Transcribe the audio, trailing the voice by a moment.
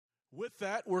With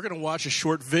that, we're going to watch a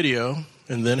short video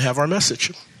and then have our message.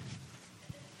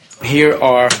 Here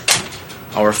are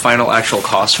our final actual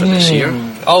costs for this year.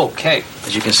 Okay.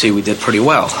 As you can see, we did pretty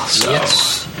well. So.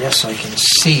 Yes, I can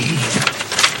see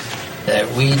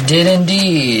that we did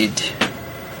indeed.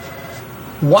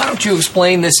 Why don't you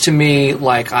explain this to me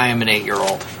like I am an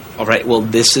 8-year-old? All right, well,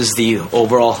 this is the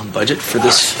overall budget for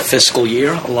this fiscal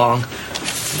year along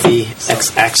the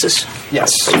x-axis.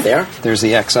 Yes. Right there. There's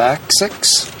the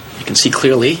x-axis. You can see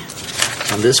clearly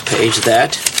on this page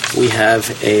that we have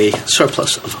a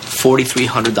surplus of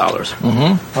 $4,300.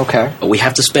 Mm-hmm. Okay. But we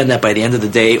have to spend that by the end of the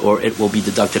day or it will be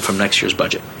deducted from next year's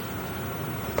budget.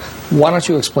 Why don't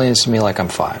you explain this to me like I'm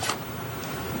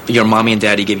 5? Your mommy and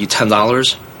daddy gave you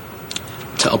 $10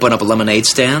 to open up a lemonade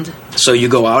stand. So you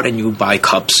go out and you buy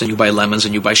cups and you buy lemons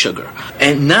and you buy sugar.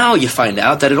 And now you find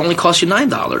out that it only costs you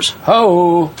 $9.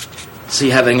 Oh. So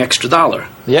you have an extra $1.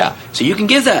 Yeah. So you can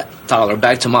give that $1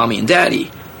 back to mommy and daddy.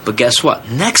 But guess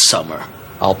what? Next summer,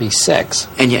 I'll be 6.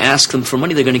 and you ask them for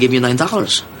money, they're going to give you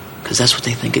 $9 because that's what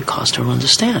they think it costs to run the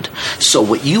stand. So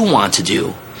what you want to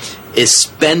do is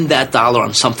spend that $1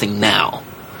 on something now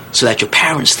so that your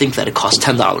parents think that it costs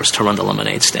 $10 to run the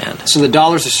lemonade stand. So the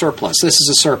 $1's a surplus. This is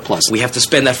a surplus. We have to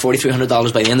spend that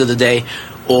 $4,300 by the end of the day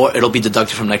or it'll be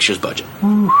deducted from next year's budget.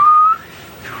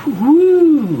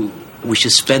 Woo. We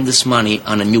should spend this money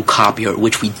on a new copier,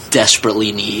 which we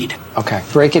desperately need. Okay.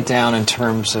 Break it down in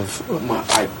terms of...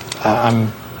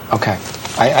 Okay.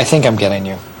 I think I'm getting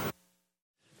you.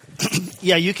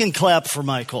 Yeah, you can clap for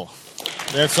Michael.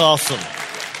 That's awesome.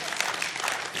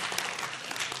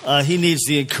 He needs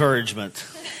the encouragement.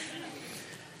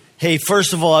 Hey,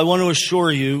 first of all, I want to assure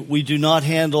you, we do not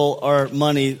handle our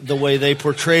money the way they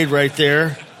portrayed right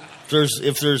there.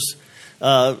 If there's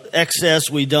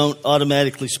excess, we don't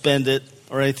automatically spend it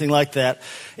or anything like that.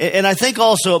 And I think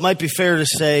also it might be fair to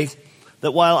say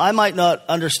that while I might not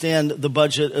understand the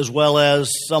budget as well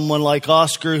as someone like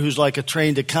Oscar, who's like a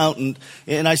trained accountant,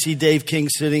 and I see Dave King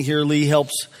sitting here, Lee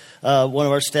helps, one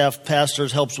of our staff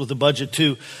pastors helps with the budget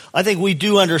too. I think we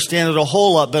do understand it a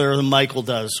whole lot better than Michael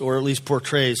does, or at least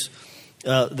portrays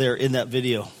there in that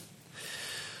video.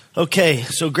 Okay,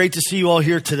 so great to see you all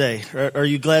here today. Are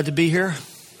you glad to be here?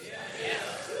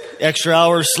 Extra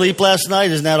hours sleep last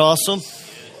night, isn't that awesome?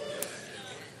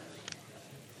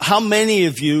 How many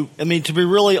of you, I mean, to be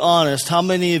really honest, how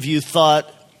many of you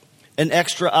thought an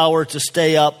extra hour to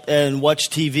stay up and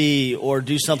watch TV or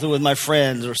do something with my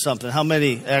friends or something? How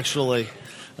many actually?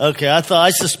 Okay, I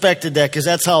suspected that because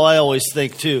that's how I always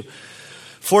think too.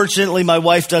 Fortunately, my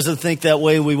wife doesn't think that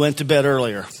way. We went to bed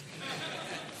earlier.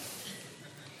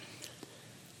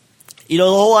 You know,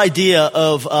 the whole idea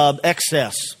of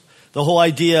excess, the whole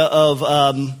idea of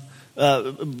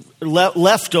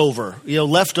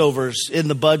leftovers in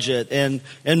the budget and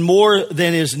more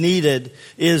than is needed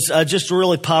is just a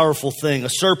really powerful thing, a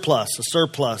surplus.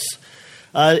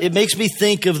 It makes me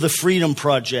think of the Freedom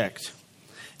Project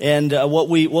and what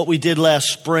we did last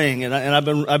spring, and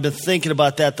I've been thinking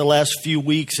about that the last few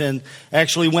weeks, and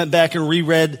actually went back and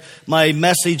reread my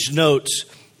message notes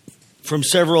from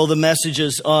several of the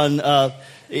messages on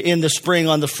in the spring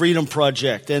on the Freedom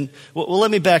Project. And well,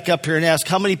 let me back up here and ask,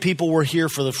 how many people were here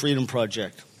for the Freedom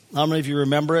Project? How many of you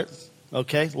remember it?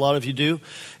 Okay, a lot of you do.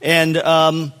 And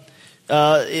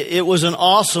it was an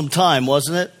awesome time,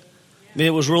 wasn't it? I mean,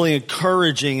 it was really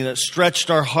encouraging, and it stretched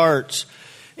our hearts.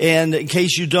 And in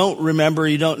case you don't remember,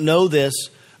 you don't know this,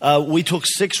 we took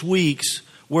 6 weeks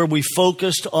where we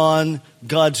focused on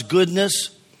God's goodness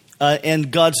and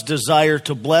God's desire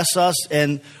to bless us,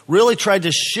 and really tried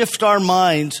to shift our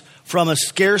minds from a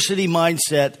scarcity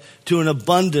mindset to an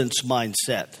abundance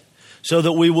mindset, so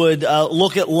that we would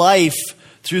look at life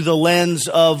through the lens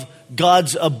of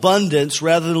God's abundance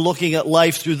rather than looking at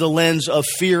life through the lens of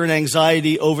fear and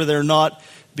anxiety over there not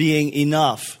being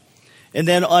enough. And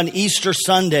then on Easter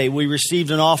Sunday, we received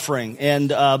an offering, and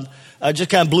just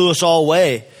kind of blew us all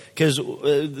away, because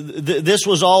this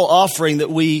was all offering that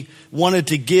we wanted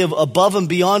to give above and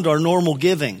beyond our normal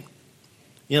giving.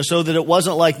 You know, so that it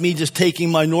wasn't like me just taking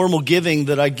my normal giving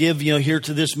that I give, you know, here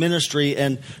to this ministry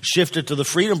and shift it to the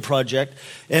Freedom Project.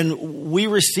 And we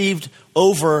received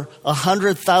over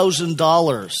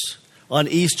 $100,000 on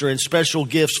Easter in special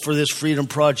gifts for this Freedom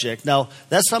Project. Now,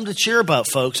 that's something to cheer about,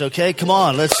 folks, okay? Come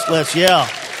on, let's yeah.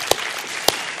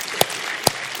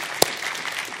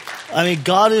 I mean,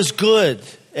 God is good,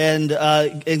 and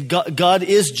God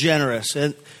is generous,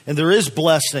 and there is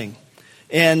blessing.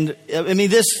 And I mean,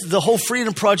 the whole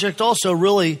Freedom Project also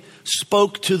really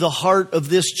spoke to the heart of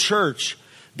this church,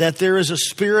 that there is a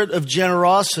spirit of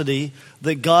generosity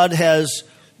that God has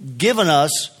given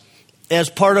us as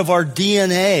part of our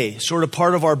DNA, sort of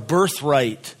part of our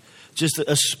birthright, just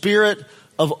a spirit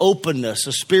of openness,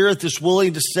 a spirit that's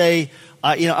willing to say,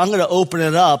 I'm going to open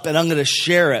it up and I'm going to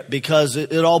share it because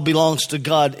it all belongs to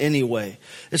God anyway.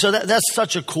 And so that's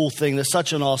such a cool thing. That's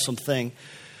such an awesome thing.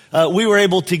 We were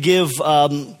able to give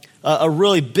a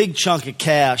really big chunk of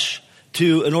cash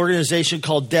to an organization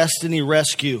called Destiny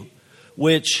Rescue,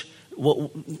 which,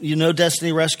 you know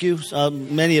Destiny Rescue?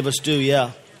 Many of us do,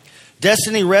 yeah.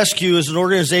 Destiny Rescue is an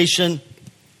organization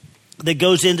that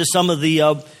goes into some of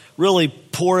the really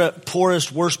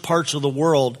poorest, worst parts of the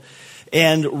world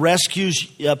and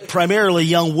rescues primarily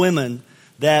young women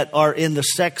that are in the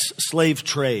sex slave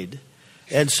trade.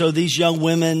 And so these young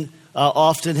women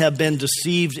often have been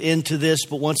deceived into this,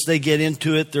 but once they get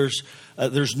into it,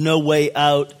 there's no way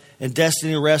out. And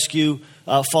Destiny Rescue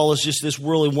follows just this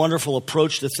really wonderful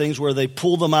approach to things where they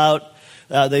pull them out,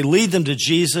 they lead them to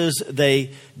Jesus,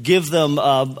 they give them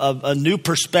a new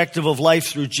perspective of life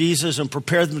through Jesus and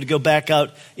prepare them to go back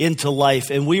out into life.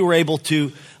 And we were able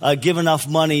to give enough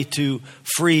money to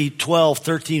free 12,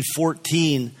 13,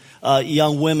 14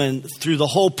 young women through the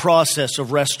whole process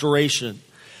of restoration.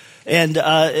 And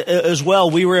as well,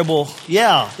 we were able,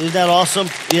 isn't that awesome?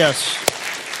 Yes.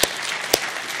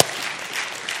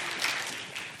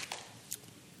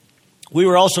 We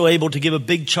were also able to give a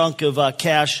big chunk of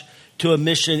cash to a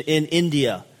mission in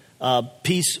India,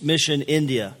 Peace Mission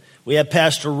India. We had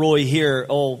Pastor Roy here,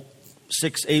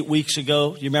 6-8 weeks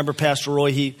ago. You remember Pastor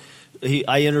Roy?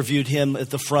 I interviewed him at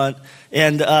the front.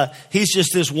 And he's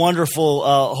just this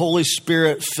wonderful, Holy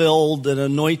Spirit-filled and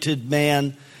anointed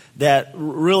man that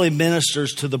really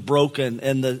ministers to the broken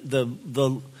and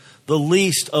the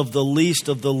least of the least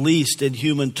of the least in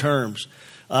human terms.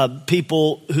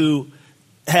 People who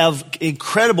have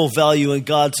incredible value in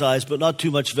God's eyes, but not too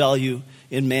much value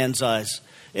in man's eyes.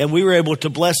 And we were able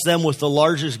to bless them with the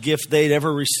largest gift they'd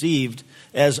ever received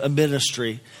as a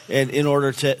ministry, and in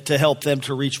order to help them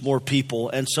to reach more people.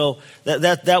 And so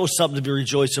that was something to be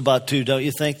rejoiced about too, don't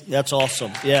you think? That's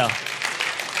awesome. Yeah.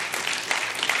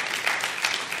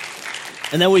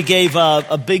 And then we gave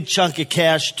a big chunk of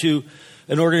cash to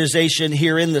an organization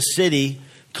here in the city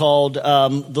called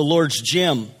the Lord's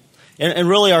Gym. And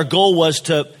really our goal was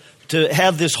to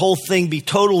have this whole thing be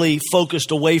totally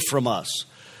focused away from us.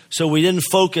 So we didn't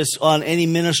focus on any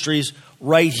ministries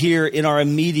right here in our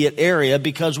immediate area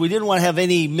because we didn't want to have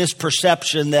any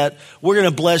misperception that we're going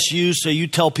to bless you so you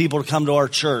tell people to come to our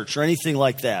church or anything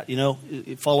like that. You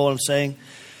follow what I'm saying?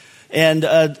 And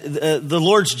the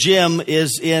Lord's Gym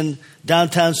is in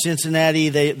downtown Cincinnati.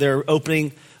 They're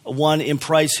opening one in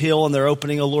Price Hill, and they're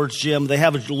opening a Lord's Gym. They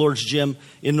have a Lord's Gym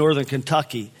in northern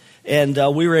Kentucky. And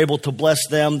we were able to bless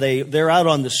them. They're out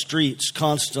on the streets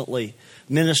constantly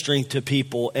ministering to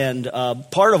people. And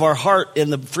part of our heart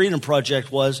in the Freedom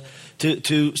Project was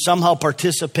to somehow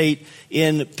participate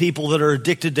in people that are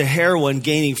addicted to heroin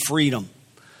gaining freedom.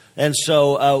 And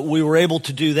so we were able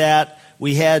to do that.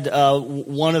 We had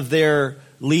one of their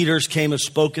leaders came and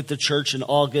spoke at the church in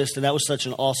August, and that was such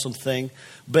an awesome thing.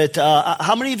 But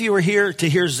how many of you were here to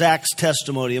hear Zach's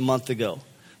testimony a month ago?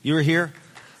 You were here?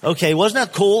 Okay, wasn't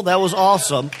that cool? That was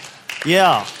awesome.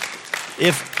 Yeah.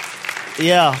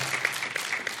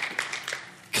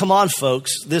 Come on,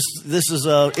 folks. This is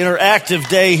an interactive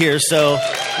day here, so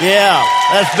yeah,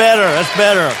 that's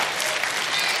better.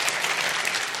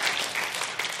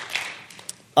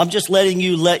 I'm just letting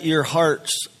you let your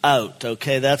hearts out,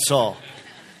 okay? That's all.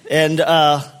 And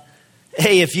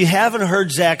hey, if you haven't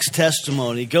heard Zach's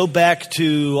testimony, go back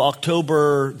to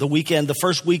October, the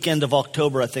first weekend of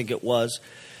October, I think it was.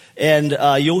 And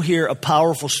you'll hear a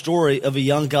powerful story of a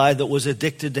young guy that was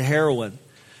addicted to heroin,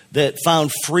 that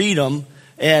found freedom.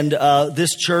 And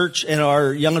this church and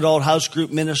our young adult house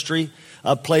group ministry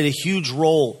played a huge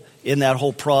role in that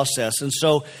whole process. And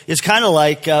so it's kind of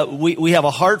like we have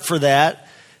a heart for that.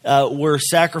 We're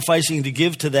sacrificing to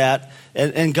give to that.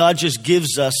 And God just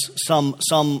gives us some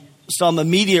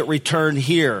immediate return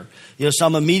here,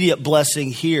 some immediate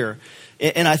blessing here.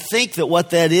 And I think that what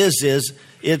that is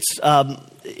it's,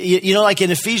 like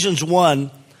in Ephesians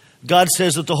 1, God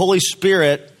says that the Holy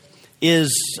Spirit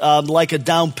is like a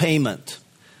down payment.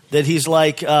 That he's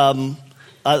like,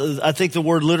 I think the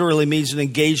word literally means an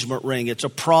engagement ring. It's a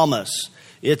promise.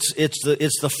 It's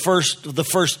the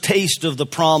first taste of the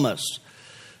promise.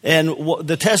 And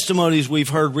the testimonies we've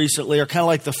heard recently are kind of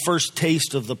like the first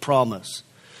taste of the promise.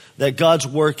 That God's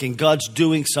working, God's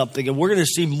doing something, and we're going to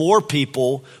see more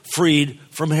people freed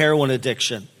from heroin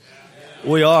addiction.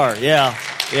 We are, yeah.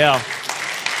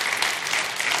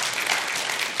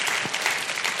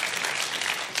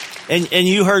 And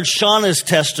you heard Shauna's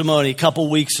testimony a couple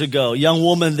weeks ago, a young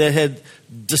woman that had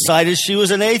decided she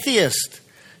was an atheist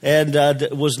and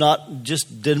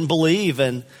didn't believe.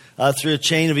 And through a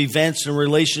chain of events and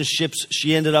relationships,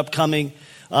 she ended up coming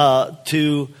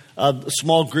to a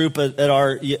small group at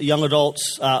our young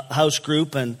adults house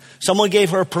group, and someone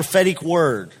gave her a prophetic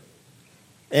word.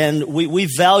 And we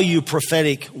value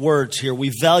prophetic words here.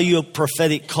 We value a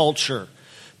prophetic culture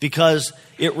because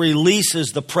it releases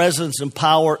the presence and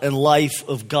power and life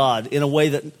of God in a way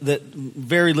that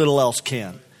very little else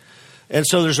can. And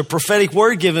so there's a prophetic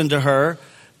word given to her,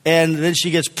 and then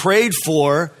she gets prayed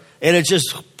for, and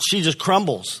she just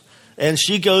crumbles. And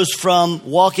she goes from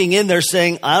walking in there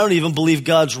saying, I don't even believe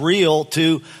God's real,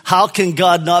 to how can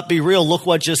God not be real? Look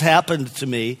what just happened to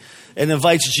me. And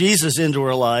invites Jesus into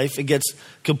her life and gets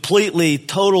completely,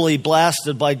 totally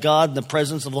blasted by God in the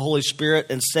presence of the Holy Spirit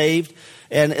and saved.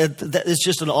 And it's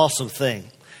just an awesome thing.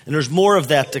 And there's more of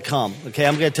that to come. Okay,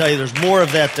 I'm going to tell you there's more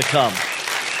of that to come.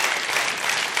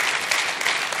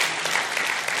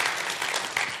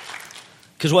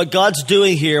 Because what God's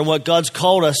doing here and what God's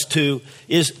called us to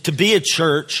is to be a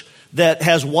church that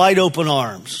has wide open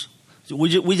arms.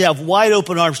 We have wide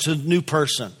open arms to the new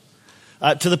person.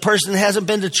 To the person that hasn't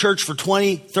been to church for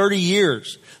 20, 30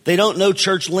 years. They don't know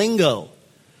church lingo.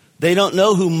 They don't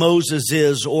know who Moses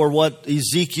is or what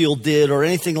Ezekiel did or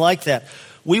anything like that.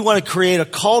 We want to create a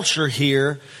culture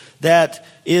here that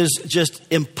is just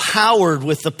empowered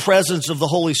with the presence of the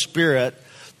Holy Spirit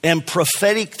and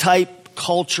prophetic type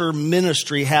culture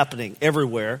ministry happening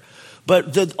everywhere.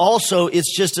 But that also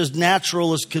it's just as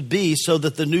natural as could be so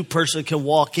that the new person can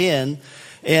walk in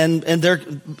and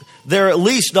they're at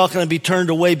least not going to be turned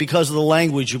away because of the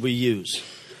language we use.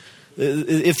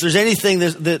 If there's anything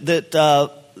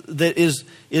that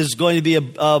is going to be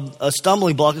a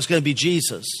stumbling block, it's going to be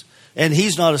Jesus. And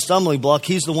he's not a stumbling block.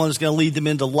 He's the one that's going to lead them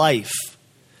into life.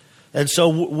 And so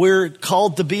we're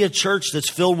called to be a church that's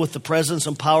filled with the presence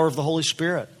and power of the Holy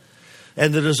Spirit.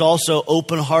 And that is also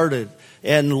open-hearted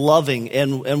and loving.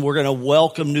 And we're going to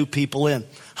welcome new people in.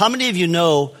 How many of you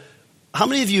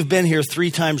have been here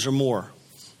 3 times or more?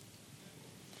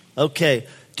 Okay.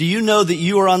 Do you know that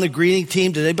you are on the greeting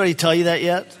team? Did anybody tell you that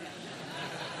yet?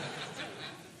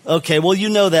 Okay, well, you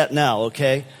know that now,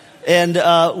 okay? And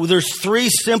there's 3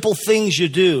 simple things you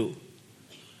do.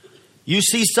 You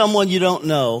see someone you don't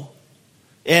know,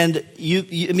 and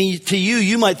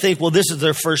you might think, well, this is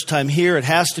their first time here. It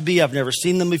has to be. I've never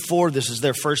seen them before. This is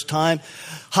their first time.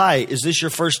 Hi, is this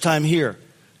your first time here?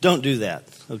 Don't do that,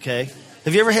 okay?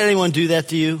 Have you ever had anyone do that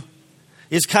to you?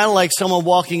 It's kind of like someone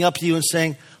walking up to you and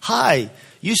saying, hi,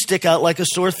 you stick out like a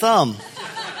sore thumb.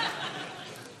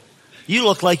 You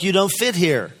look like you don't fit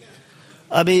here.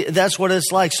 I mean, that's what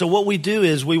it's like. So what we do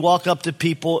is we walk up to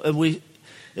people and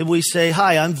we say,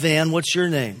 hi, I'm Van. What's your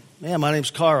name? Man, my name's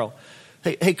Carl.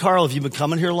 Hey, Carl, have you been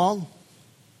coming here long?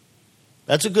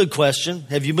 That's a good question.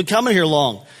 Have you been coming here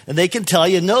long? And they can tell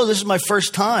you, no, this is my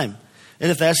first time.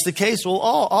 And if that's the case, well,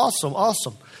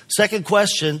 awesome. Second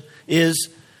question is,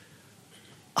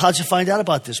 how'd you find out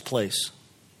about this place?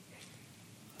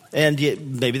 And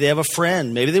maybe they have a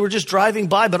friend. Maybe they were just driving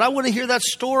by, but I want to hear that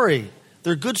story.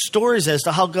 They're good stories as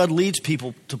to how God leads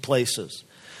people to places.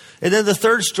 And then the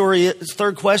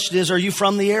third question is, are you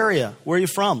from the area? Where are you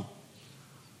from?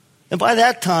 And by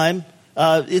that time,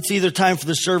 it's either time for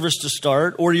the service to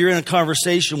start, or you're in a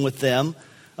conversation with them,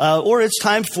 or it's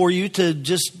time for you to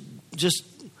just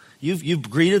you've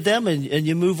greeted them and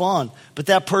you move on. But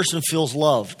that person feels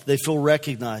loved. They feel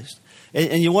recognized.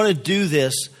 And you want to do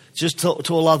this just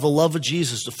to allow the love of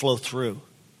Jesus to flow through.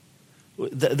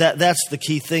 That's the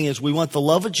key thing, is we want the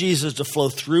love of Jesus to flow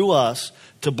through us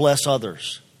to bless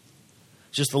others.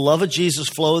 Just the love of Jesus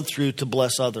flowing through to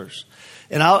bless others.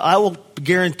 And I will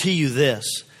guarantee you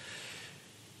this.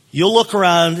 You'll look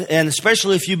around, and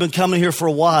especially if you've been coming here for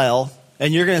a while,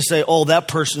 and you're going to say, oh, that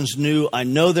person's new. I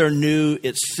know they're new.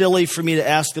 It's silly for me to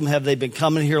ask them, have they been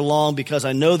coming here long, because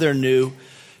I know they're new.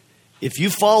 If you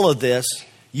follow this,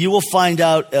 you will find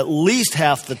out at least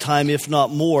half the time, if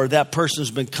not more, that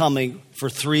person's been coming for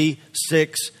 3,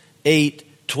 6,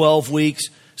 8, 12 weeks,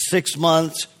 6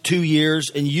 months, 2 years,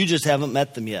 and you just haven't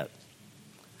met them yet.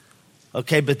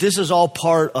 Okay, but this is all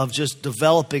part of just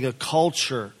developing a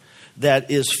culture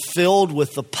that is filled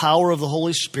with the power of the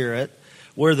Holy Spirit,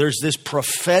 where there's this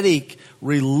prophetic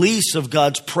release of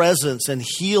God's presence and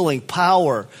healing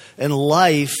power and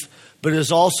life, but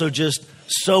is also just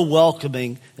so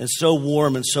welcoming and so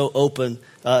warm and so open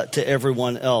to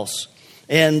everyone else.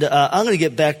 And I'm going to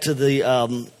get back to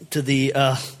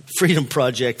the Freedom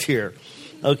Project here.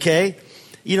 Okay,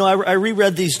 you know, I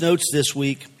reread these notes this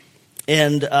week,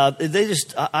 and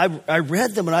I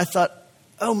read them and I thought,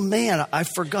 oh man, I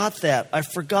forgot that.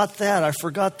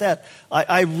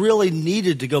 I really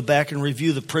needed to go back and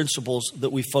review the principles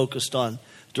that we focused on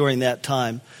during that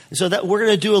time. And so that we're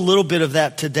going to do a little bit of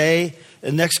that today.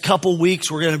 The next couple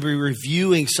weeks, we're going to be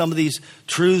reviewing some of these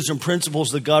truths and principles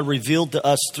that God revealed to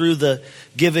us through the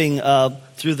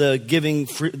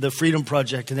Freedom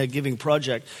Project and that Giving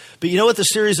Project. But you know what the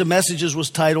series of messages was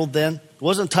titled then? It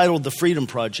wasn't titled the Freedom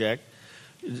Project.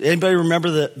 Anybody remember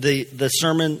the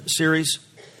sermon series?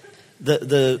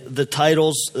 The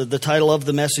title of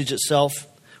the message itself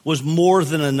was More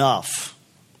Than Enough.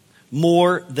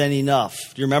 More Than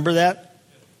Enough. Do you remember that?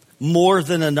 More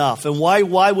Than Enough. And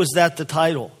why was that the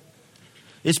title?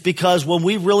 It's because when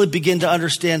we really begin to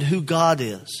understand who God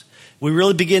is, we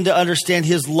really begin to understand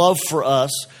His love for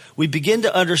us, we begin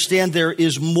to understand there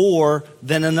is more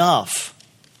than enough.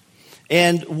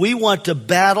 And we want to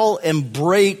battle and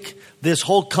break this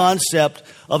whole concept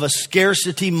of a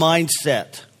scarcity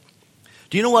mindset.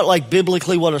 Do you know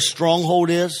biblically what a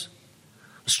stronghold is?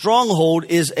 A stronghold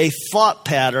is a thought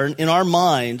pattern in our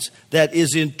minds that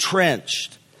is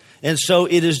entrenched. And so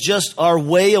it is just our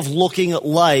way of looking at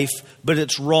life, but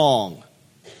it's wrong.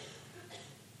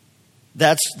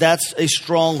 That's a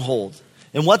stronghold.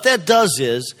 And what that does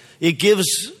is it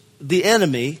gives the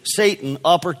enemy, Satan,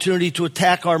 opportunity to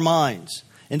attack our minds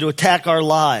and to attack our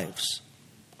lives.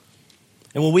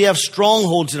 And when we have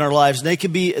strongholds in our lives, they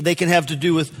can have to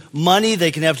do with money,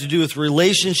 they can have to do with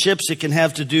relationships, it can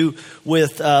have to do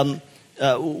with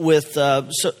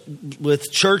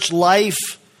church life,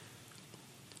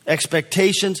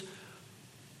 expectations.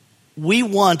 We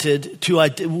wanted to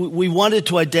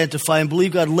identify, and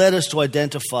believe God led us to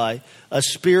identify, a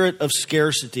spirit of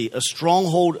scarcity, a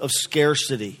stronghold of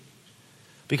scarcity,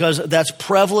 because that's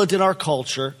prevalent in our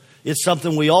culture. It's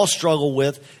something we all struggle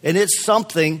with, and it's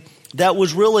something that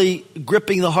was really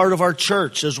gripping the heart of our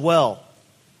church as well.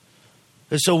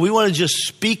 And so we want to just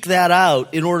speak that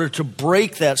out in order to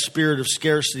break that spirit of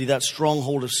scarcity, that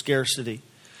stronghold of scarcity.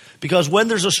 Because when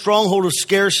there's a stronghold of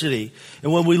scarcity,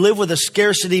 and when we live with a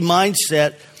scarcity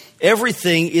mindset,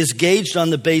 everything is gauged on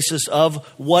the basis of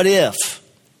what if.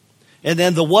 And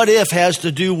then the what if has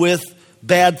to do with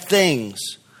bad things.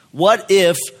 What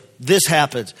if this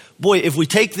happens? Boy, if we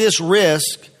take this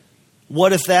risk,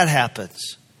 what if that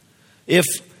happens?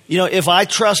 If I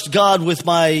trust God with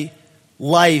my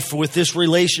life, with this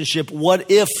relationship, what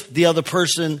if the other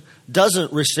person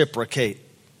doesn't reciprocate?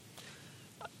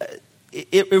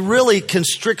 It really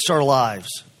constricts our lives.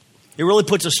 It really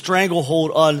puts a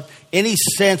stranglehold on any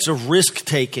sense of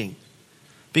risk-taking.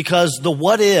 Because the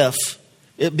what if,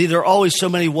 there are always so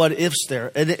many what ifs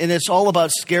there. And it's all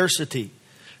about scarcity.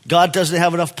 God doesn't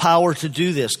have enough power to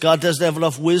do this. God doesn't have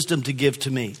enough wisdom to give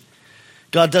to me.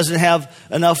 God doesn't have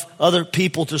enough other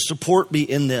people to support me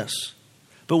in this.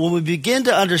 But when we begin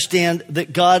to understand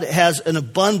that God has an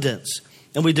abundance,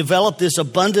 and we develop this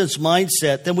abundance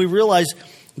mindset, then we realize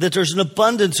that there's an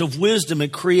abundance of wisdom and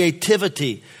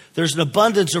creativity. There's an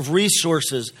abundance of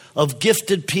resources, of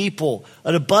gifted people,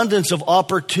 an abundance of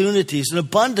opportunities, an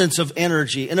abundance of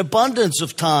energy, an abundance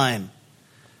of time.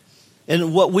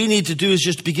 And what we need to do is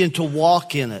just begin to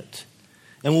walk in it.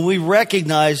 And when we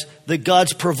recognize that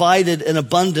God's provided an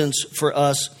abundance for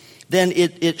us, then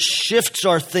it shifts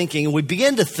our thinking. And we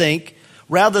begin to think,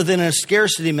 rather than a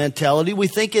scarcity mentality, we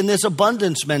think in this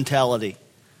abundance mentality.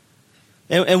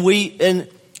 And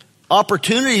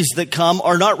opportunities that come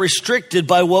are not restricted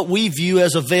by what we view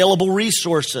as available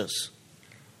resources.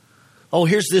 Oh,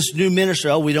 here's this new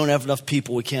ministry. Oh, we don't have enough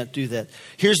people. We can't do that.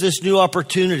 Here's this new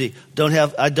opportunity.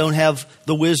 I don't have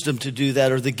the wisdom to do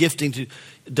that, or the gifting to.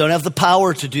 Don't have the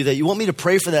power to do that. You want me to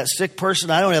pray for that sick person?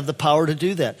 I don't have the power to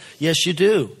do that. Yes, you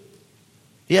do.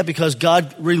 Yeah, because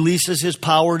God releases His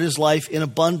power in His life in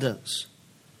abundance.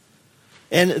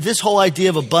 And this whole idea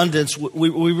of abundance, we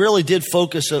really did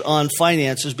focus on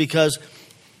finances because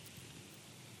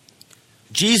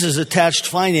Jesus attached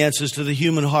finances to the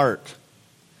human heart.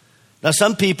 Now,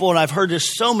 some people, and I've heard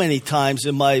this so many times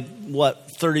in my,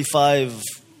 35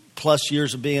 plus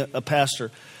years of being a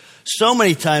pastor, so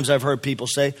many times I've heard people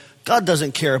say, God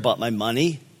doesn't care about my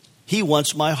money. He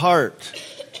wants my heart.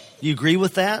 Do you agree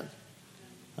with that?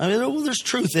 I mean, well, there's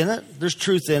truth in it. There's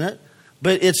truth in it.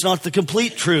 But it's not the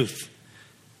complete truth.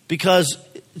 Because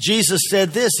Jesus said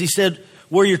this. He said,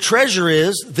 where your treasure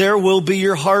is, there will be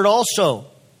your heart also.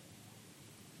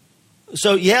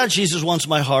 So, yeah, Jesus wants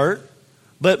my heart.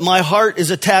 But my heart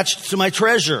is attached to my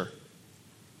treasure.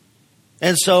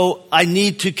 And so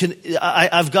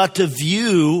I've got to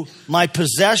view my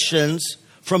possessions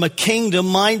from a kingdom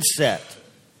mindset.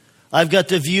 I've got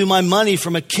to view my money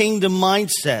from a kingdom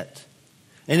mindset.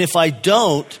 And if I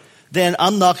don't, then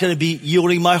I'm not going to be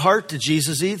yielding my heart to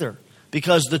Jesus either,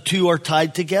 because the two are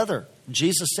tied together.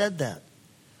 Jesus said that.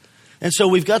 And so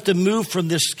we've got to move from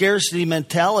this scarcity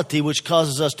mentality, which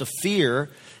causes us to fear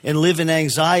and live in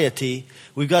anxiety.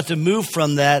 We've got to move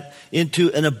from that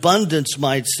into an abundance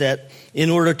mindset in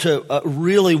order to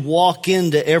really walk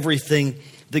into everything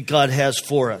that God has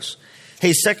for us.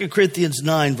 Hey, 2 Corinthians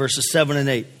 9, verses 7 and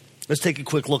 8. Let's take a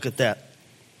quick look at that.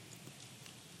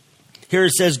 Here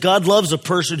it says, God loves a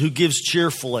person who gives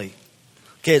cheerfully.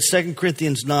 Okay, it's 2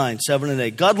 Corinthians 9, 7 and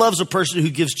 8. God loves a person who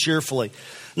gives cheerfully.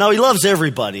 Now, he loves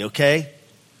everybody, okay?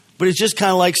 But it's just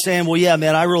kind of like saying, well, yeah,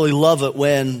 man, I really love it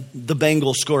when the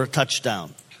Bengals score a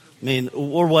touchdown. I mean,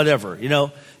 or whatever, you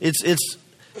know. It's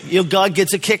God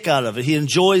gets a kick out of it. He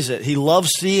enjoys it. He loves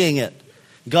seeing it.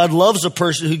 God loves a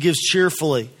person who gives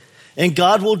cheerfully. And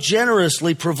God will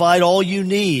generously provide all you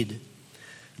need.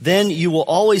 Then you will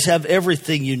always have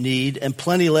everything you need and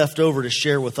plenty left over to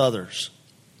share with others.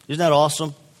 Isn't that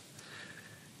awesome?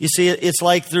 You see, it's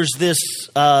like there's this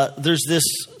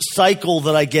cycle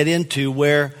that I get into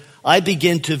where I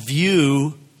begin to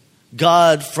view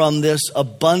God from this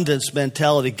abundance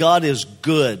mentality. God is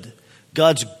good.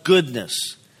 God's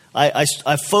goodness. I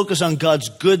focus on God's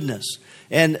goodness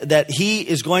and that He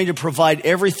is going to provide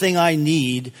everything I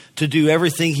need to do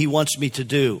everything He wants me to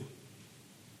do.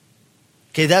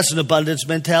 Okay, that's an abundance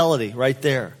mentality right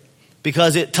there,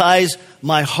 because it ties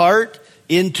my heart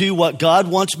into what God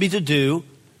wants me to do,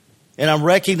 and I'm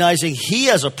recognizing He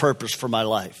has a purpose for my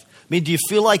life. I mean, do you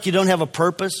feel like you don't have a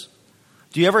purpose?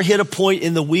 Do you ever hit a point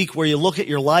in the week where you look at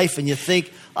your life and you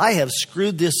think, I have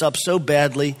screwed this up so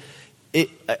badly,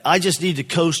 I just need to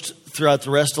coast throughout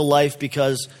the rest of life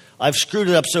because I've screwed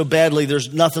it up so badly,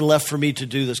 there's nothing left for me to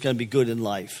do that's going to be good in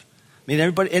life. I mean,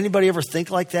 anybody ever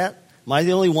think like that? Am I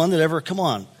the only one that ever? Come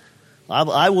on.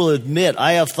 I will admit,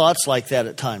 I have thoughts like that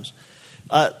at times.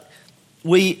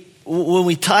 When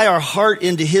we tie our heart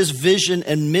into His vision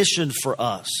and mission for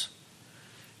us,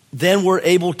 then we're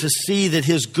able to see that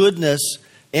His goodness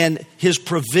and His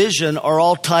provision are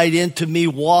all tied into me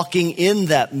walking in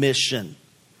that mission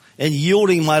and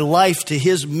yielding my life to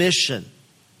His mission.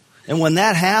 And when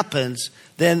that happens,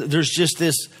 then there's just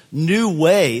this new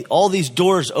way. All these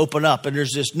doors open up, and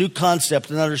there's this new concept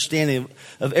and understanding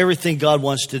of everything God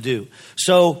wants to do.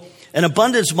 So an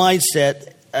abundance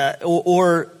mindset,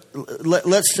 or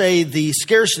let's say the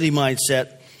scarcity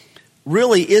mindset,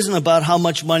 really isn't about how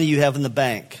much money you have in the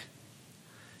bank.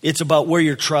 It's about where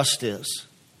your trust is.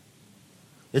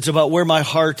 It's about where my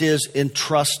heart is in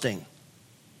trusting.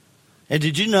 And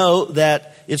did you know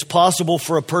that it's possible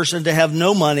for a person to have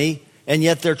no money and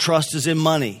yet their trust is in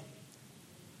money?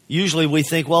 Usually we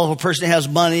think, well, if a person has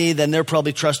money, then they're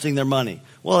probably trusting their money.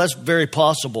 Well, that's very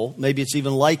possible. Maybe it's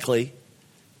even likely.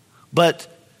 But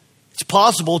it's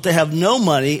possible to have no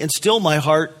money and still my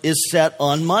heart is set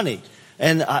on money.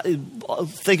 And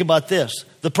think about this.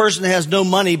 The person has no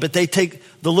money, but they take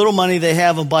the little money they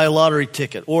have and buy a lottery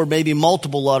ticket, or maybe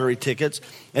multiple lottery tickets,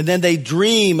 and then they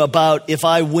dream about, if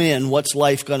I win, what's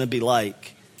life going to be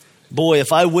like? Boy,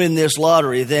 if I win this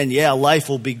lottery, then yeah, life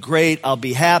will be great. I'll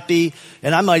be happy,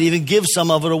 and I might even give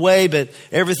some of it away, but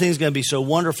everything's going to be so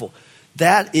wonderful.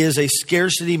 That is a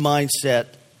scarcity mindset.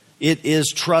 It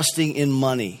is trusting in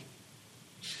money.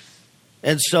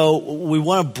 And so we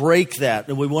want to break that,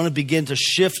 and we want to begin to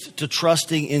shift to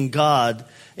trusting in God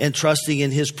and trusting in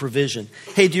His provision.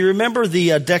 Hey, do you remember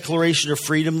the Declaration of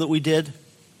Freedom that we did?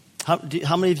 How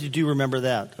many of you do remember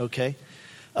that? Okay.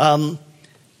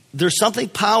 There's something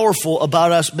powerful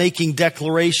about us making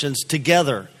declarations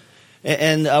together.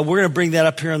 And we're going to bring that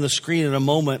up here on the screen in a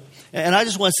moment. And I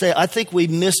just want to say, I think we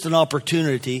missed an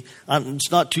opportunity.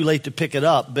 It's not too late to pick it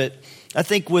up, but I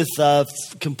think with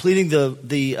completing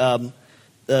the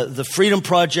Freedom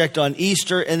Project on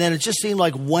Easter, and then it just seemed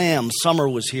like wham, summer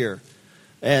was here.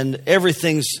 And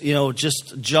everything's,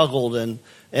 just juggled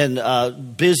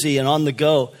and busy and on the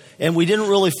go. And we didn't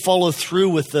really follow through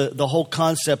with the whole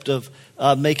concept of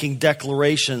making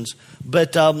declarations.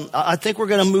 But I think we're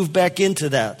going to move back into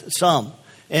that some.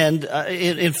 And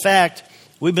in fact,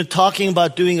 we've been talking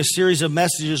about doing a series of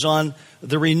messages on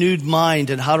the renewed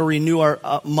mind and how to renew our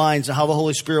minds and how the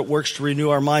Holy Spirit works to renew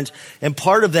our minds. And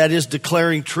part of that is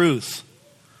declaring truth.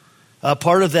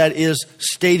 Part of that is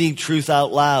stating truth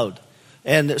out loud.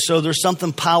 And so there's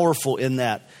something powerful in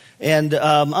that. And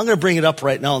I'm going to bring it up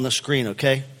right now on the screen,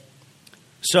 okay?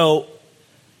 So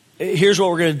here's what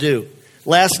we're going to do.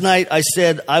 Last night I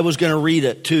said I was going to read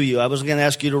it to you. I was going to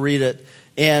ask you to read it.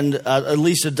 And at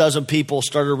least a dozen people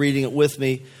started reading it with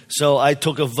me. So I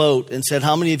took a vote and said,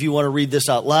 how many of you want to read this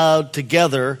out loud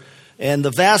together? And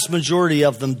the vast majority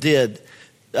of them did,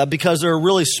 because they're a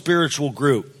really spiritual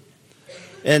group.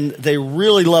 and they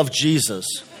really love Jesus.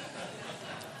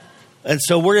 And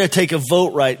so we're going to take a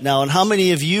vote right now. And how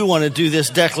many of you want to do this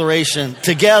declaration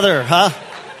together, huh?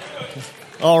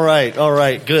 All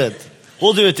right, good.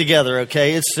 We'll do it together,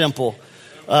 okay? It's simple.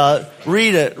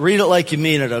 Read it like you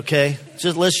mean it, okay?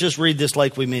 Let's just read this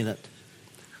like we mean it.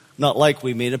 Not like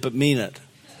we mean it, but mean it.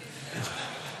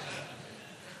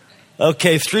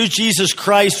 Okay, through Jesus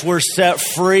Christ we're set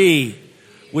free.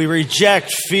 We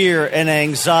reject fear and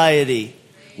anxiety.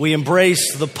 We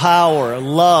embrace the power,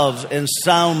 love, and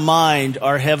sound mind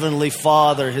our Heavenly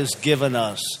Father has given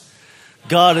us.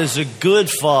 God is a good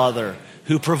Father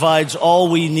who provides all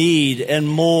we need and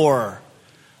more.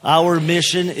 Our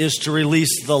mission is to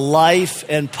release the life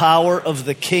and power of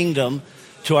the kingdom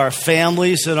to our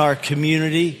families and our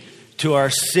community, to our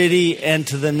city and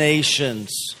to the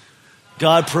nations.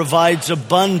 God provides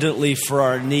abundantly for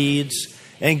our needs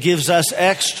and gives us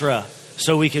extra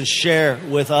so we can share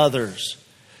with others.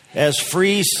 As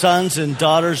free sons and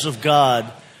daughters of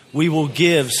God, we will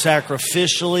give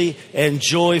sacrificially and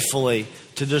joyfully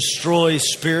to destroy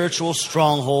spiritual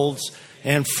strongholds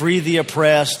and free the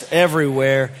oppressed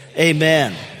everywhere.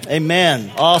 Amen.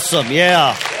 Amen. Awesome.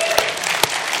 Yeah.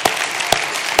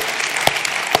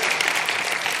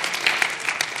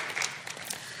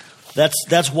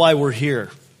 That's why we're here.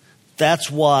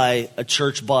 That's why a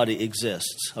church body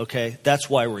exists, okay? That's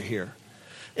why we're here.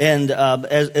 And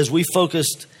as we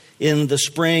focused in the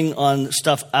spring on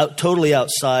stuff totally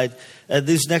outside,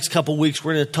 these next couple weeks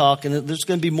we're going to talk, and there's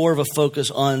going to be more of a focus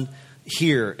on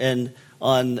here and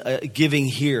on giving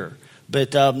here.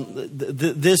 But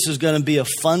this is going to be a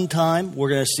fun time. We're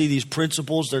going to see these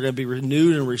principles. They're going to be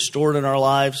renewed and restored in our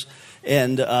lives.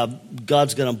 And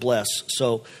God's going to bless.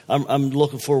 So I'm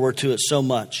looking forward to it so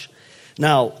much.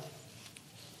 Now,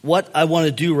 what I want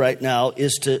to do right now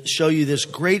is to show you this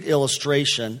great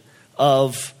illustration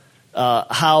of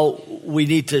how we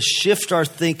need to shift our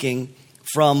thinking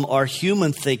from our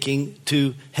human thinking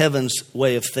to heaven's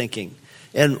way of thinking.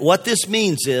 And what this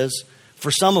means is, for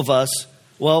some of us,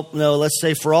 well, no, let's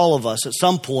say for all of us at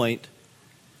some point,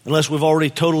 unless we've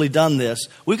already totally done this,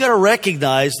 we've got to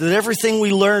recognize that everything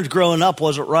we learned growing up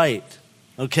wasn't right,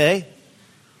 okay?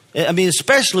 I mean,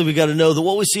 especially we got to know that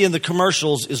what we see in the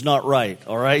commercials is not right,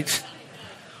 all right?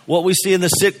 What we see in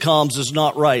the sitcoms is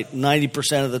not right,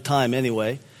 90% of the time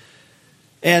anyway.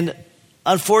 And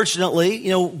unfortunately,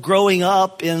 growing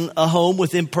up in a home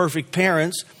with imperfect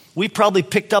parents, we probably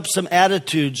picked up some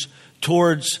attitudes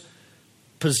towards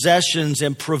possessions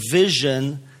and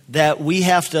provision that we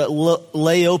have to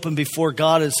lay open before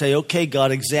God and say, okay,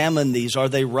 God, examine these. Are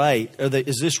they right?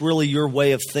 Is this really your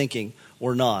way of thinking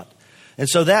or not? And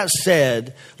so that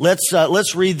said,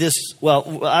 let's read this.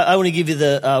 Well, I want to give you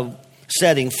the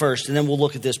setting first, and then we'll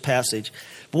look at this passage.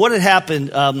 But what had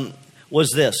happened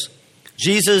was this.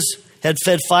 Jesus had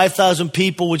fed 5,000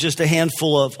 people with just a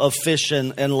handful of fish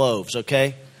and loaves,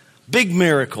 okay? Big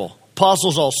miracle.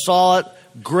 Apostles all saw it.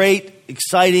 Great,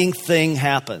 exciting thing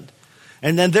happened.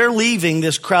 And then they're leaving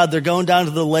this crowd. They're going down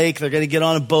to the lake. They're going to get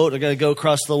on a boat. They're going to go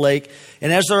across the lake.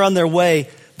 And as they're on their way,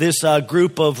 this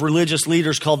group of religious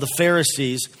leaders called the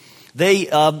Pharisees,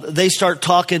 they start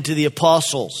talking to the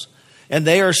apostles. And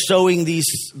they are sowing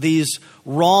these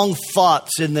wrong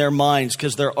thoughts in their minds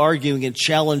because they're arguing and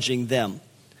challenging them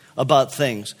about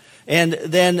things. And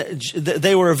then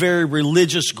they were a very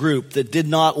religious group that did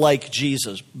not like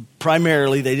Jesus.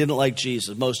 Primarily, they didn't like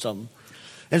Jesus, most of them.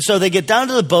 And so they get down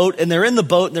to the boat, and they're in the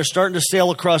boat, and they're starting to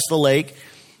sail across the lake.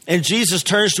 And Jesus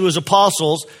turns to his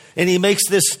apostles, and he makes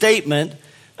this statement.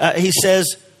 He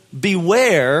says,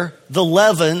 beware the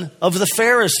leaven of the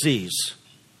Pharisees.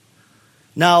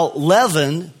 Now,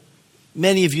 leaven,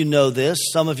 many of you know this,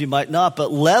 some of you might not,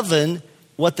 but leaven,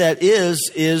 what that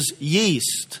is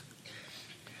yeast.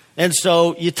 And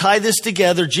so you tie this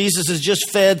together. Jesus has just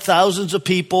fed thousands of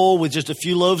people with just a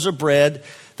few loaves of bread.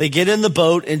 They get in the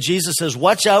boat, and Jesus says,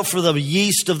 watch out for the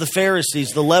yeast of the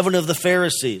Pharisees, the leaven of the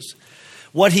Pharisees.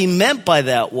 What he meant by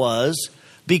that was,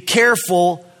 be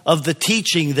careful of the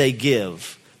teaching they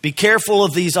give. Be careful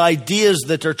of these ideas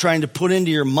that they're trying to put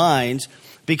into your minds,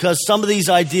 because some of these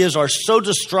ideas are so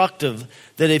destructive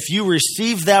that if you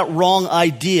receive that wrong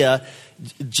idea,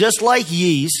 just like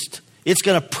yeast, it's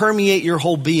going to permeate your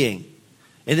whole being.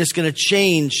 And it's going to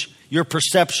change your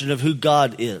perception of who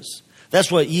God is.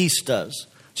 That's what yeast does.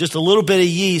 Just a little bit of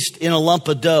yeast in a lump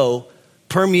of dough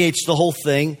permeates the whole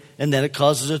thing, and then it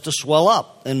causes it to swell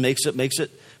up and makes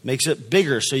it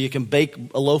bigger so you can bake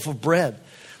a loaf of bread.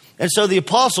 And so the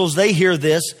apostles, they hear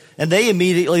this, and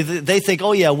they think,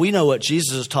 oh yeah, we know what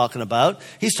Jesus is talking about.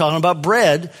 He's talking about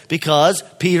bread because,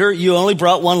 Peter, you only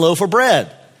brought one loaf of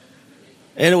bread.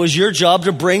 And it was your job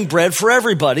to bring bread for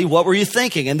everybody. What were you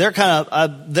thinking? And they're kind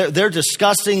of, they're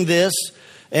discussing this,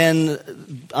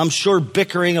 and I'm sure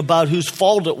bickering about whose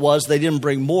fault it was they didn't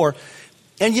bring more.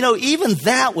 And even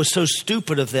that was so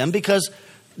stupid of them, because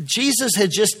Jesus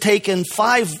had just taken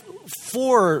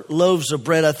 4 loaves of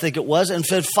bread, I think it was, and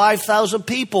fed 5,000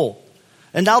 people.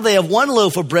 And now they have 1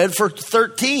 loaf of bread for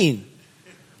 13.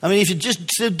 I mean, if you just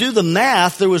do the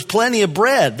math, there was plenty of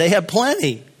bread. They had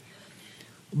plenty.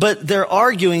 But they're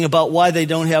arguing about why they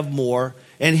don't have more.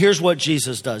 And here's what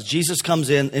Jesus does. Jesus comes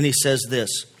in and he says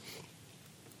this.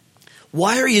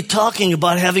 Why are you talking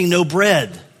about having no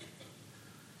bread?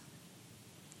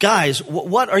 Guys,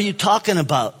 what are you talking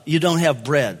about? You don't have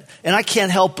bread. And I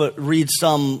can't help but read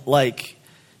some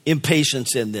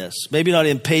impatience in this. Maybe not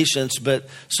impatience, but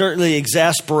certainly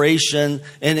exasperation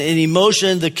and an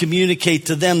emotion to communicate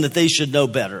to them that they should know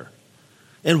better.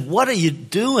 And what are you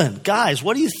doing? Guys,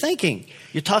 what are you thinking?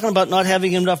 You're talking about not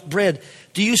having enough bread.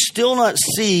 Do you still not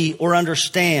see or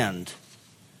understand?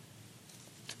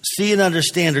 See and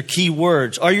understand are key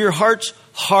words. Are your hearts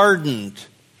hardened?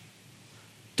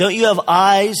 Don't you have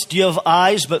eyes? Do you have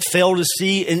eyes but fail to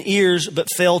see, and ears but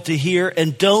fail to hear?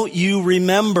 And don't you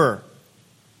remember?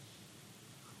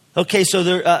 Okay,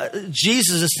 so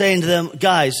Jesus is saying to them,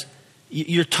 guys,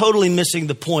 you're totally missing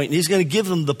the point. And he's going to give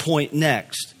them the point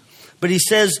next. But he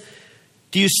says,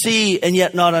 do you see and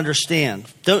yet not understand?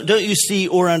 Don't you see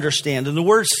or understand? And the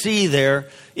word see there,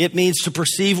 it means to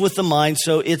perceive with the mind.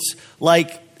 So it's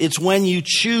when you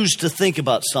choose to think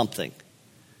about something.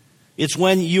 It's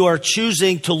when you are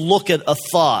choosing to look at a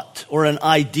thought or an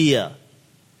idea.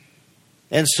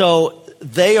 And so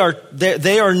they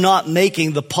are not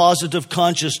making the positive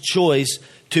conscious choice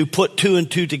to put 2 and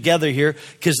 2 together here,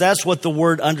 because that's what the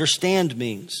word understand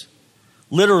means.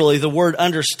 Literally, the word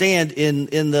understand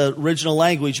in the original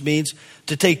language means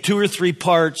to take 2 or 3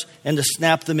 parts and to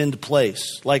snap them into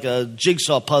place, like a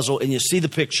jigsaw puzzle, and you see the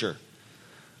picture.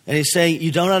 And he's saying,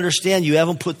 you don't understand, you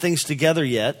haven't put things together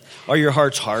yet. Are your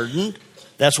hearts hardened?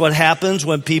 That's what happens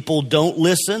when people don't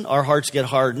listen. Our hearts get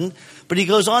hardened. But he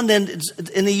goes on then,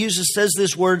 and he says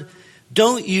this word,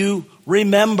 don't you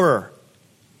remember?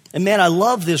 And man, I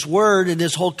love this word and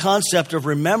this whole concept of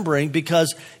remembering,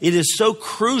 because it is so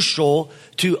crucial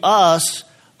to us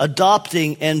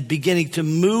adopting and beginning to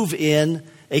move in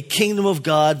a kingdom of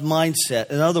God mindset.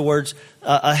 In other words,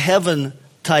 a heaven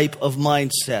type of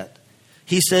mindset.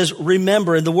 He says,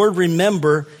 remember, and the word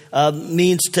remember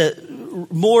means to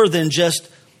more than just,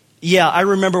 yeah, I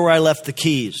remember where I left the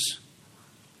keys.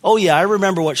 Oh yeah, I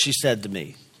remember what she said to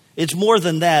me. It's more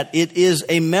than that. It is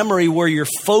a memory where you're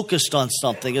focused on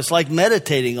something. It's like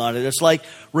meditating on it. It's like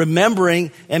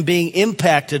remembering and being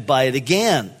impacted by it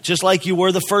again, just like you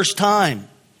were the first time.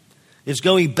 It's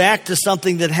going back to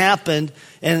something that happened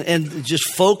and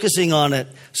just focusing on it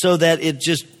so that it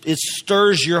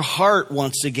stirs your heart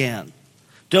once again.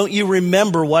 Don't you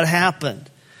remember what happened?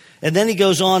 And then he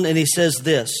goes on and he says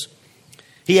this.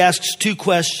 He asks 2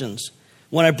 questions.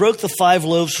 When I broke the 5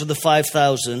 loaves for the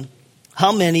 5,000,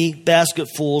 how many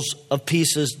basketfuls of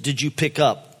pieces did you pick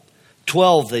up?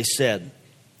 12, they said.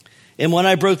 And when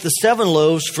I broke the 7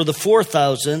 loaves for the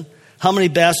 4,000, how many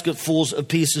basketfuls of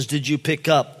pieces did you pick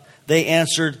up? They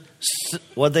answered,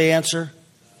 what'd they answer?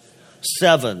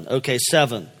 7. Okay,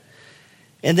 7.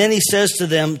 And then he says to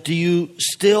them, do you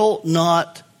still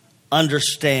not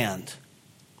understand?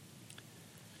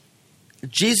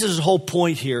 Jesus' whole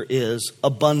point here is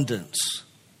abundance.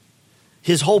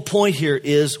 His whole point here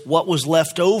is what was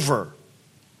left over.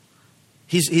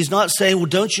 He's not saying, well,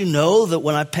 don't you know that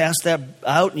when I passed that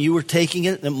out and you were taking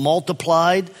it and it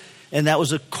multiplied and that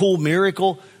was a cool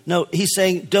miracle? No, he's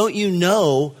saying, don't you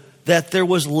know that there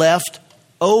was left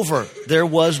over? There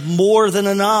was more than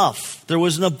enough. There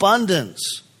was an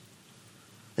abundance.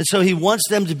 And so he wants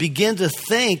them to begin to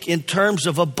think in terms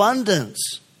of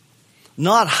abundance.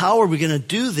 Not how are we going to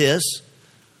do this?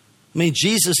 I mean,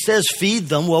 Jesus says feed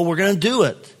them. Well, we're going to do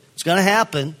it. It's going to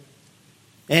happen.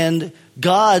 And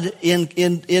God,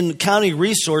 in counting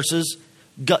resources,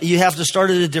 you have to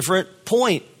start at a different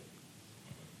point.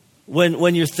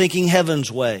 When you're thinking heaven's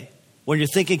way, when you're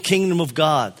thinking kingdom of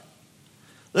God.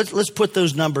 Let's put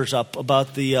those numbers up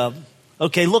about the...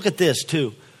 okay, look at this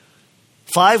too.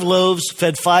 5 loaves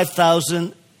fed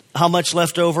 5,000. How much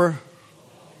left over?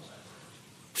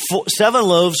 7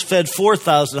 loaves fed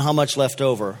 4,000. How much left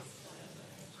over?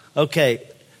 Okay,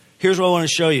 here's what I want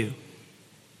to show you.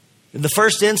 In the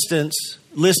first instance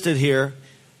listed here,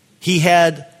 he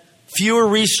had fewer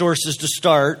resources to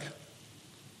start,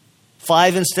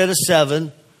 5 instead of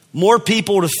 7, more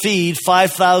people to feed,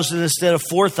 5,000 instead of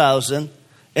 4,000.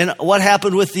 And what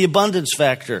happened with the abundance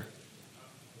factor?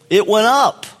 It went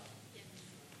up.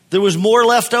 There was more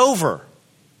left over.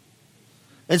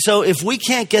 And so if we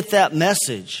can't get that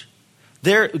message,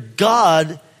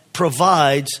 God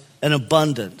provides an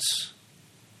abundance.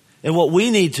 And what we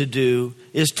need to do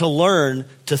is to learn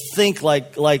to think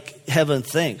like heaven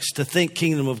thinks, to think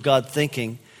kingdom of God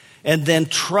thinking, and then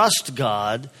trust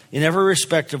God in every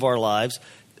respect of our lives.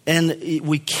 And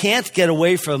we can't get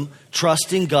away from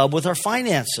trusting God with our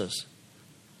finances.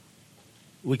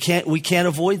 We can't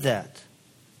avoid that.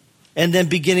 And then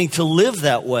beginning to live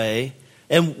that way,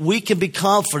 and we can be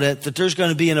confident that there's going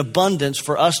to be an abundance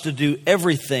for us to do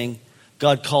everything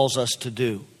God calls us to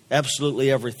do. Absolutely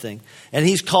everything. And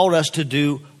He's called us to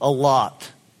do a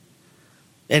lot.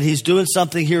 And He's doing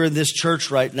something here in this church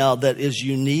right now that is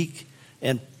unique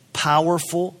and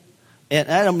powerful. And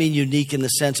I don't mean unique in the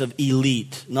sense of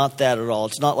elite. Not that at all.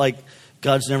 It's not like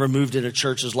God's never moved in a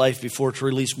church's life before to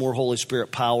release more Holy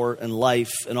Spirit power and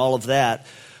life and all of that.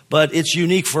 But it's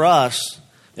unique for us.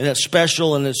 And it's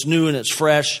special and it's new and it's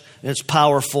fresh and it's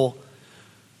powerful.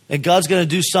 And God's going to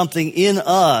do something in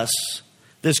us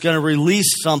that's going to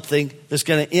release something that's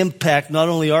going to impact not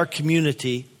only our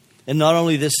community and not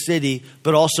only this city,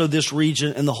 but also this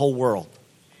region and the whole world.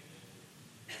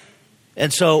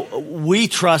 And so we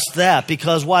trust that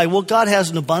because why? Well, God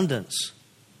has an abundance.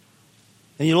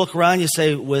 And you look around, you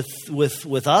say,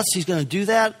 with us, He's going to do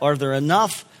that? Are there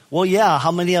enough? Well, yeah.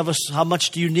 How many of us, how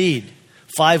much do you need?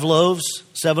 5 loaves?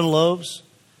 7 loaves?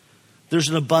 There's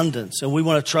an abundance, and we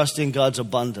want to trust in God's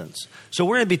abundance. So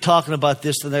we're going to be talking about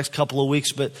this the next couple of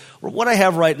weeks, but what I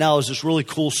have right now is this really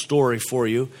cool story for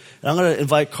you. And I'm going to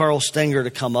invite Carl Stenger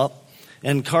to come up,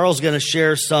 and Carl's going to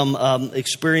share some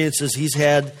experiences he's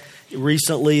had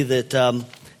recently that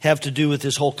have to do with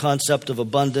this whole concept of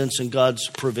abundance and God's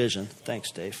provision.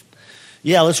 Thanks, Dave.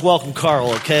 Yeah, let's welcome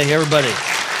Carl, okay, everybody.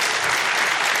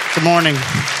 Good morning.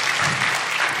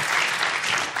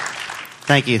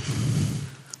 Thank you.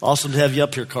 Awesome to have you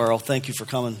up here, Carl. Thank you for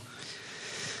coming.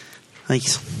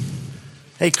 Thanks.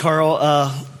 Hey, Carl,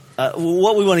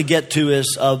 what we want to get to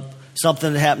is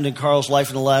something that happened in Carl's life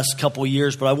in the last couple of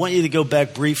years, but I want you to go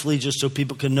back briefly just so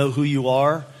people can know who you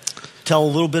are. Tell a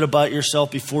little bit about yourself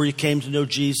before you came to know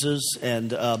Jesus, and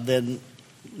then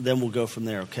we'll go from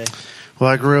there, okay? Well,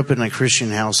 I grew up in a Christian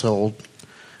household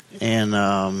and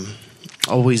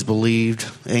always believed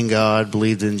in God,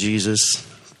 believed in Jesus,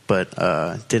 but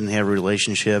didn't have a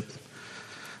relationship.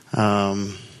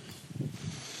 Probably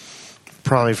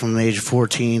from the age of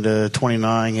 14 to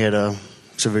 29, had a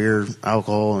severe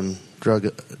alcohol and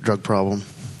drug problem.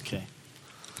 Okay.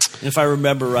 And if I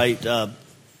remember right,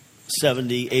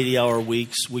 70, 80-hour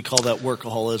weeks, we call that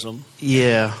workaholism.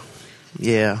 Yeah.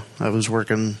 I was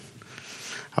working.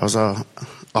 I was a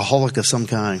holic of some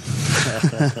kind.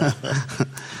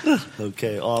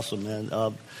 Okay, awesome, man.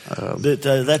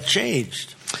 That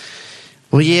changed.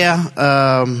 Well, yeah.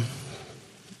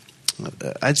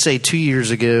 I'd say 2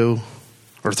 years ago,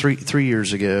 or three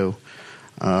years ago,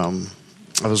 I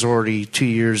was already 2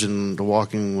 years into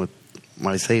walking with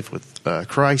my faith with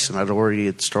Christ, and I'd already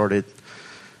had started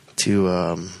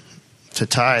to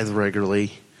tithe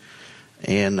regularly,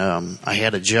 and I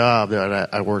had a job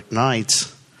that I worked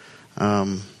nights.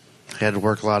 I had to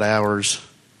work a lot of hours,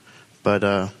 but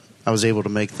I was able to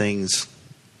make things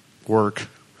work,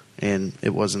 and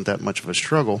it wasn't that much of a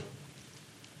struggle.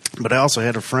 But I also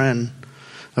had a friend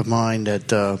of mine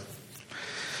that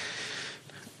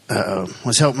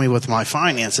was helping me with my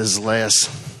finances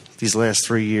these last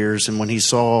 3 years, and when he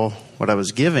saw what I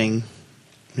was giving,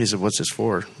 he said, "What's this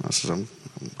for?" I said,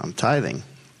 I'm tithing.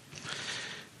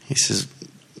 He says,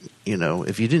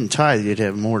 if you didn't tithe, you'd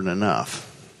have more than enough.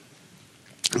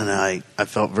 And I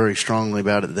felt very strongly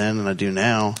about it then, and I do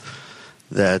now,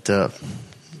 that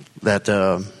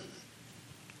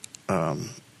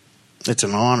it's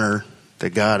an honor that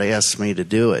God asked me to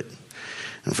do it.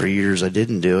 And for years I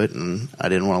didn't do it, and I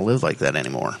didn't want to live like that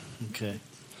anymore. Okay.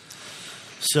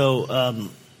 So,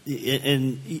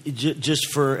 and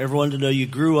just for everyone to know, you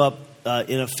grew up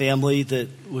in a family that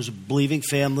was a believing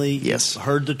family. Yes.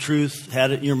 Heard the truth,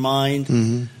 had it in your mind.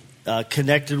 Mm-hmm.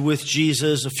 Connected with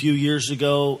Jesus a few years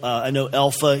ago. I know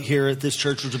Alpha here at this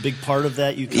church was a big part of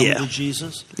that. You come to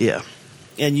Jesus. Yeah.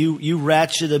 And you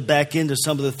ratcheted back into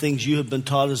some of the things you had been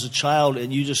taught as a child,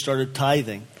 and you just started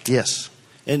tithing. Yes.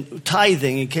 And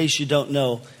tithing, in case you don't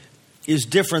know, is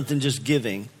different than just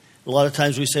giving. A lot of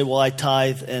times we say, well, I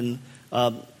tithe, and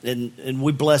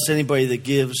we bless anybody that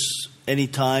gives any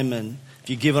time, and if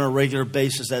you give on a regular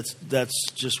basis,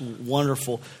 that's just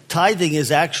wonderful. Tithing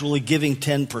is actually giving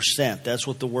 10%. That's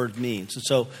what the word means. And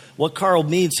so what Carl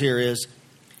means here is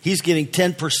he's giving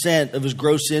 10% of his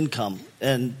gross income.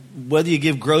 And whether you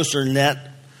give gross or net,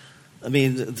 I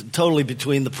mean, totally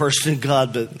between the person and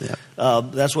God,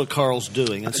 but that's what Carl's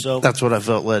doing, and so that's what I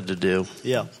felt led to do.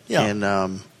 Yeah. And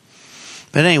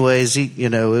but anyways,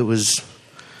 it was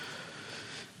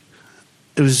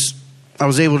I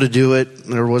was able to do it.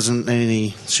 There wasn't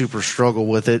any super struggle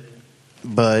with it,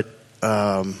 but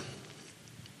I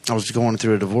was going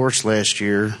through a divorce last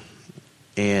year,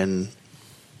 and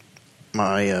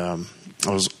I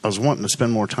was wanting to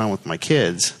spend more time with my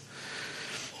kids,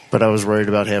 but I was worried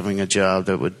about having a job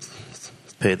that would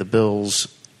pay the bills,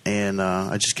 and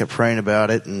I just kept praying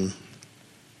about it, and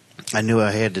I knew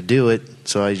I had to do it,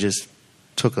 so I just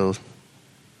took a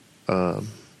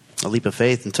leap of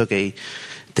faith and took a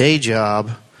day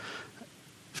job,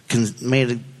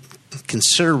 made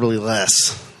considerably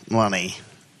less money,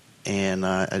 and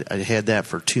I had that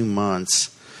for 2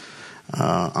 months.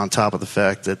 On top of the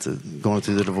fact that going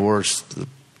through the divorce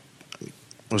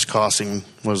was a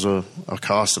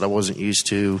cost that I wasn't used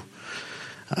to.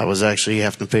 I was actually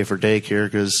having to pay for daycare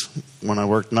because when I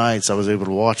worked nights, I was able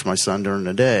to watch my son during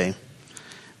the day,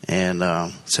 and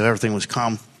so everything was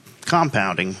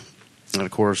compounding. And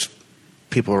of course,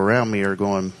 people around me are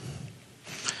going,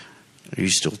 "Are you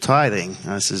still tithing?"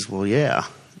 And I says, "Well, yeah.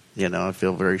 I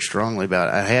feel very strongly about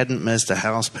it." I hadn't missed a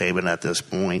house payment at this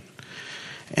point.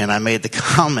 And I made the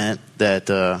comment that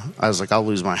I was like, I'll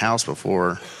lose my house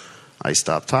before I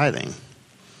stop tithing.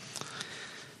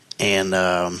 And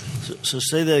so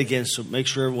say that again, so make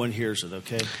sure everyone hears it,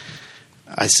 okay?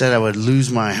 I said I would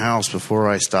lose my house before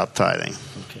I stopped tithing.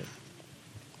 Okay.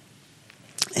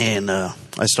 And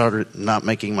I started not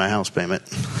making my house payment.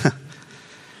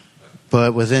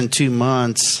 But within 2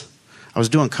 months, I was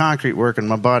doing concrete work, and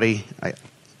my body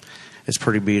is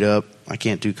pretty beat up. I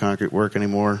can't do concrete work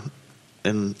anymore.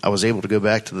 And I was able to go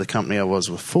back to the company I was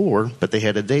before, but they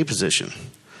had a day position.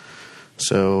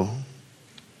 So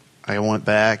I went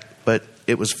back, but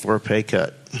it was for a pay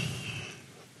cut.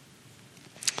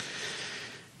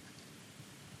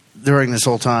 During this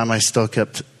whole time, I still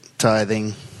kept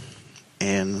tithing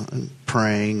and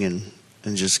praying and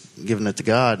just giving it to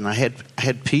God. And I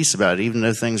had peace about it, even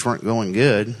though things weren't going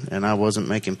good and I wasn't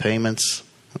making payments.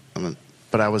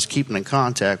 But I was keeping in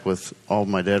contact with all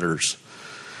my debtors.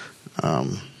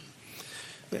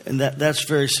 And that's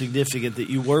very significant that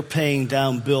you were paying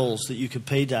down bills that you could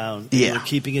pay down. And you were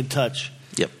keeping in touch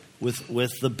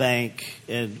with the bank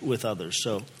and with others.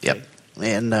 So okay.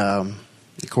 And of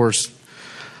course,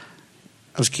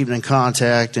 I was keeping in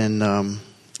contact. And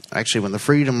actually, when the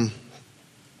Freedom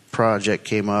Project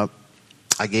came up,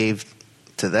 I gave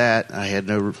to that. I had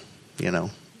no,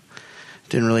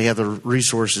 didn't really have the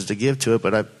resources to give to it,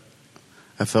 but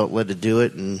I felt led to do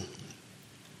it, and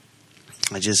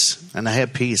I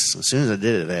had peace. As soon as I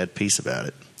did it, I had peace about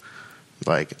it.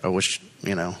 Like, I wish,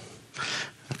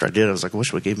 after I did it, I was like, I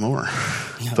wish we gave more.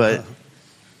 But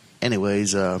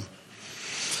anyways,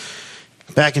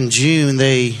 back in June,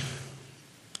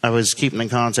 I was keeping in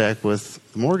contact with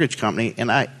the mortgage company, and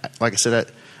like I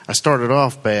said, I started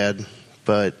off bad,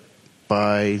 but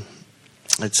by,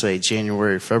 let's say,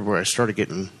 January, February, I started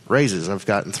getting raises. I've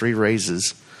gotten 3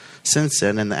 raises since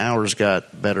then, and the hours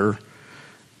got better.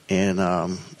 And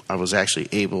I was actually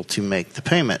able to make the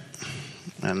payment.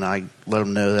 And I let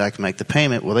them know that I can make the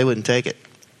payment. Well, they wouldn't take it.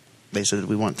 They said,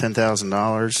 we want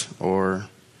 $10,000 or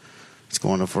it's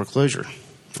going to foreclosure.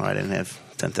 Well, I didn't have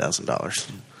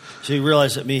 $10,000. So you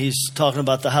realize that he's talking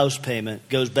about the house payment.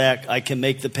 Goes back, I can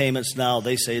make the payments now.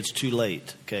 They say it's too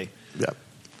late. Okay. Yep.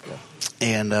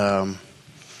 And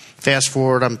fast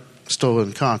forward, I'm still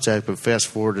in contact, but fast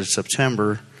forward to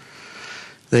September.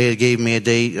 They gave me a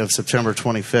date of September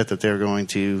 25th that they were going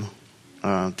to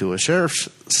do a sheriff's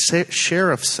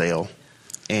sale.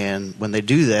 And when they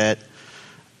do that,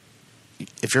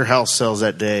 if your house sells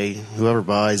that day, whoever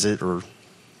buys it or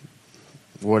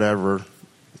whatever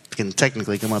can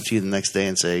technically come up to you the next day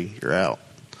and say, you're out.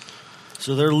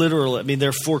 So they're literally,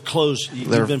 they're foreclosed.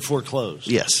 You've been foreclosed.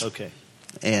 Yes. Okay.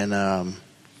 And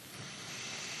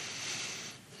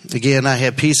again, I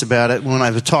had peace about it. When I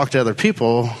would talk to other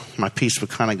people, my peace would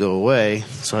kind of go away.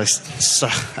 So I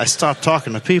stopped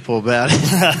talking to people about it.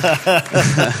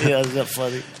 Yeah, isn't that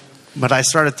funny? But I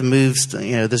started to move.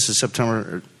 This is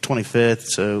September 25th,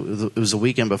 so it was a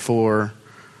weekend before.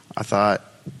 I thought,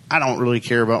 I don't really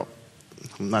care about,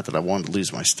 not that I wanted to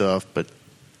lose my stuff, but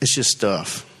it's just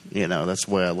stuff. That's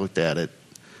the way I looked at it.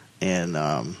 And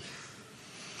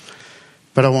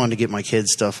but I wanted to get my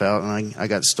kids' stuff out, and I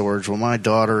got storage. Well, my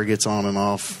daughter gets on and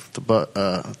off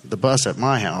the bus at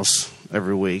my house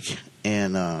every week,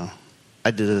 and I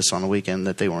did this on the weekend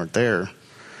that they weren't there.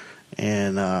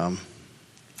 And, of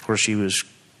course, she was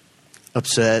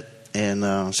upset and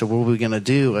said, what are we going to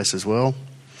do? I says, well,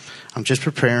 I'm just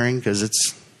preparing because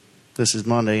this is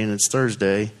Monday and it's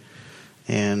Thursday.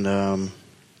 And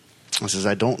I says,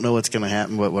 I don't know what's going to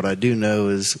happen, but what I do know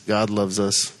is God loves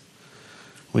us.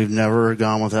 We've never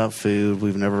gone without food.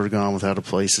 We've never gone without a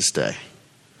place to stay.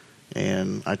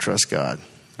 And I trust God.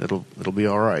 It'll be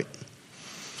all right.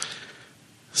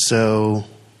 So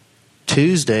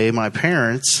Tuesday, my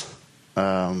parents,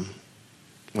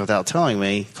 without telling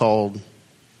me, called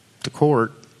the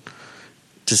court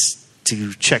just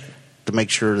to check to make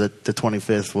sure that the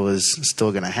 25th was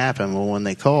still going to happen. Well, when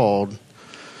they called,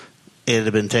 it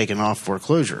had been taken off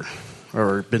foreclosure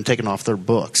or been taken off their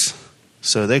books.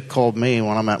 So they called me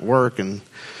when I'm at work and,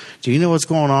 do you know what's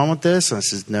going on with this? And I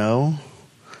said, no.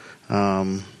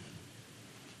 You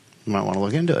might want to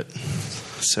look into it.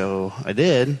 So I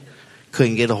did.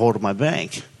 Couldn't get a hold of my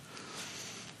bank.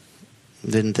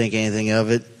 Didn't think anything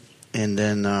of it. And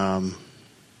then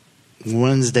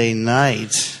Wednesday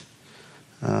night,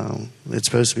 it's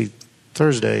supposed to be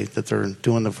Thursday that they're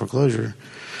doing the foreclosure.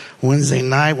 Wednesday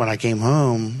night when I came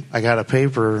home, I got a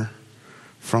paper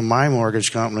from my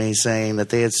mortgage company saying that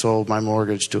they had sold my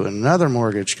mortgage to another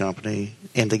mortgage company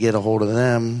and to get a hold of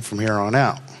them from here on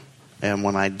out. And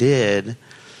when I did,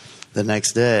 the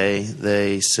next day,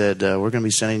 they said, we're going to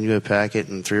be sending you a packet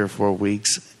in 3 or 4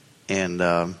 weeks, and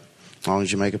as long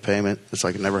as you make a payment, it's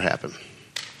like it never happened.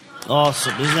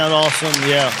 Awesome. Isn't that awesome?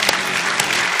 Yeah.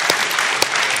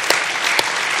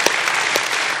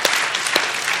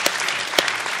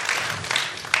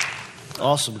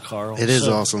 Awesome, Carl. It is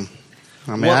awesome.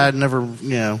 I mean, I had never,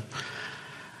 I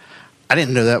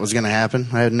didn't know that was going to happen.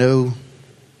 I had no,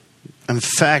 in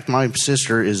fact, my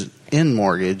sister is in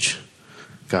mortgage.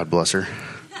 God bless her.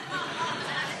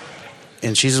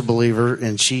 And she's a believer,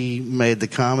 and she made the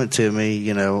comment to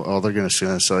me, they're going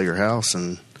to sell your house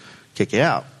and kick you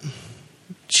out.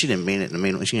 She didn't mean it.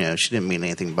 She didn't mean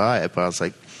anything by it, but I was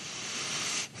like,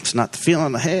 it's not the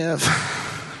feeling I have.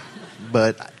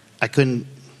 But I couldn't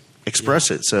express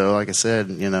it. So like I said,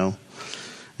 and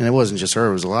it wasn't just her,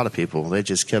 it was a lot of people. They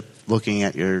just kept looking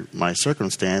at my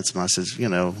circumstance, and I says,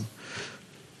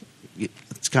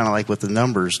 it's kind of like with the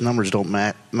numbers. Numbers don't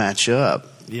match up,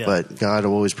 but God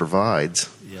always provides.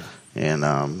 Yeah.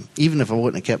 And even if I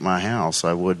wouldn't have kept my house,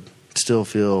 I would still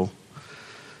feel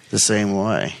the same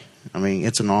way. I mean,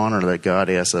 it's an honor that God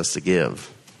asks us to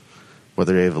give,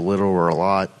 whether you have a little or a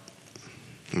lot.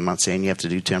 I'm not saying you have to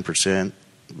do 10%,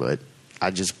 but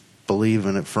I just believe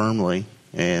in it firmly,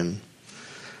 and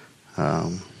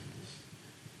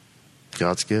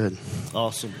God's good.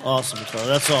 Awesome, Carl.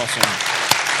 That's awesome.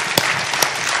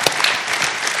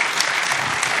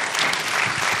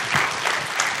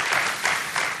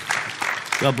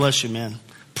 God bless you, man.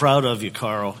 Proud of you,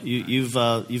 Carl.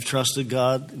 You've trusted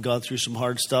God, gone through some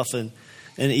hard stuff, and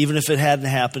even if it hadn't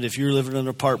happened, if you're living in an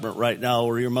apartment right now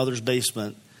or your mother's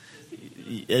basement,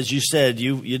 as you said,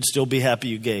 you'd still be happy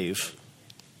you gave.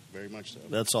 Very much so.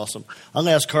 That's awesome. I'm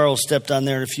going to ask Carl to step down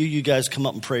there, and a few of you guys come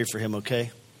up and pray for him, okay?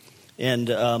 And,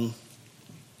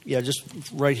 just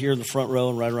right here in the front row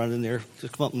and right around in there.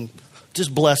 Just come up and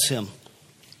just bless him.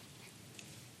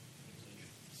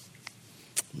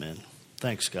 Man,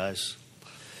 thanks, guys.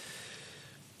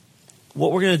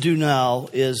 What we're going to do now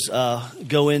is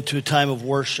go into a time of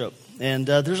worship. And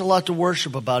there's a lot to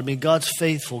worship about. I mean, God's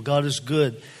faithful. God is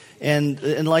good.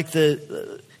 And like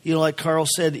like Carl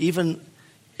said, even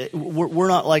we're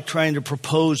not like trying to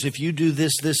propose, if you do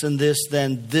this, this, and this,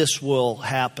 then this will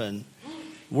happen.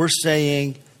 We're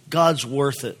saying God's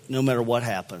worth it no matter what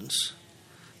happens.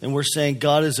 And we're saying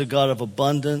God is a God of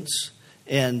abundance,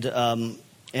 and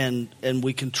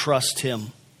we can trust Him.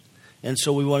 And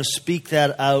so we want to speak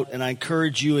that out, and I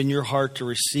encourage you in your heart to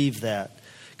receive that.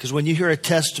 Because when you hear a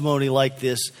testimony like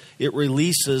this, it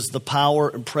releases the power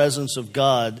and presence of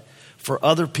God for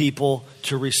other people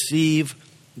to receive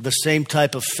the same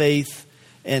type of faith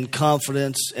and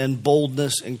confidence and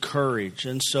boldness and courage.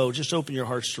 And so just open your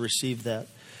hearts to receive that.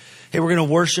 Hey, we're going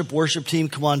to worship. Worship team,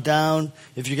 come on down.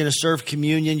 If you're going to serve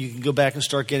communion, you can go back and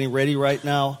start getting ready right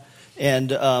now.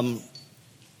 And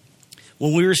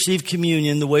when we receive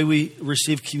communion, the way we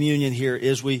receive communion here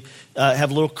is we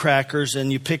have little crackers,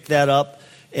 and you pick that up,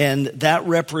 and that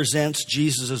represents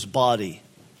Jesus' body.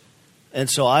 And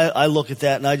so I look at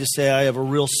that, and I just say I have a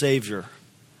real Savior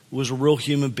who was a real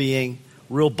human being,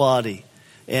 real body,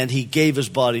 and He gave His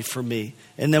body for me.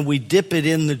 And then we dip it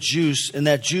in the juice, and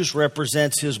that juice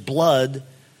represents His blood.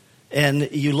 And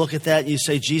you look at that, and you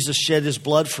say, Jesus shed His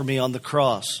blood for me on the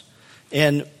cross.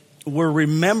 And we're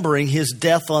remembering His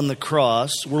death on the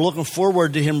cross. We're looking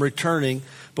forward to Him returning,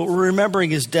 but we're remembering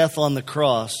His death on the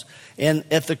cross. And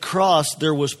at the cross,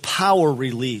 there was power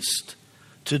released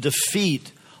to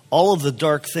defeat all of the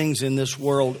dark things in this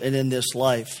world and in this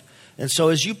life. And so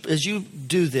as you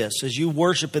do this, as you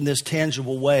worship in this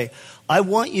tangible way, I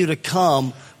want you to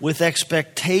come with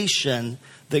expectation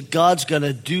that God's going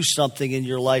to do something in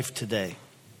your life today.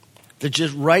 That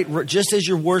just as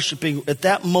you're worshiping, at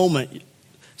that moment,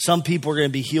 some people are going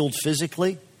to be healed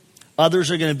physically. Others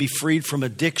are going to be freed from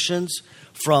addictions,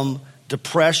 from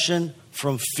depression,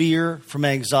 from fear, from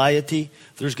anxiety.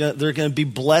 There are going to be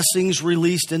blessings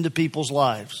released into people's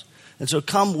lives. And so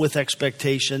come with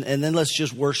expectation, and then let's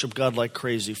just worship God like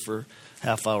crazy for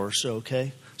half hour or so,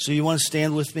 okay? So you want to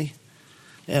stand with me?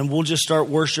 And we'll just start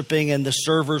worshiping, and the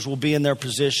servers will be in their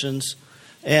positions.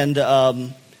 And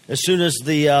as soon as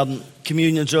the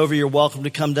communion's over, you're welcome to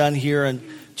come down here and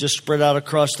just spread out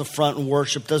across the front and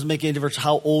worship. Doesn't make any difference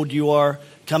how old you are.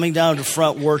 Coming down to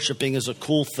front worshiping is a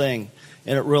cool thing.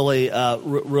 And it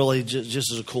really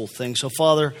just is a cool thing. So,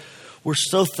 Father, we're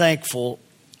so thankful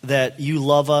that you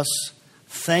love us.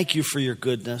 Thank you for your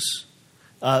goodness.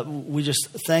 We just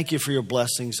thank you for your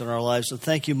blessings in our lives. And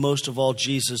thank you most of all,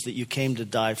 Jesus, that you came to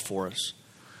die for us.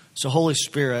 So, Holy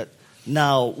Spirit,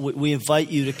 now we invite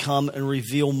you to come and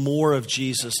reveal more of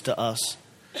Jesus to us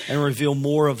and reveal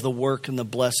more of the work and the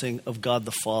blessing of God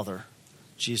the Father. In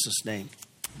Jesus' name.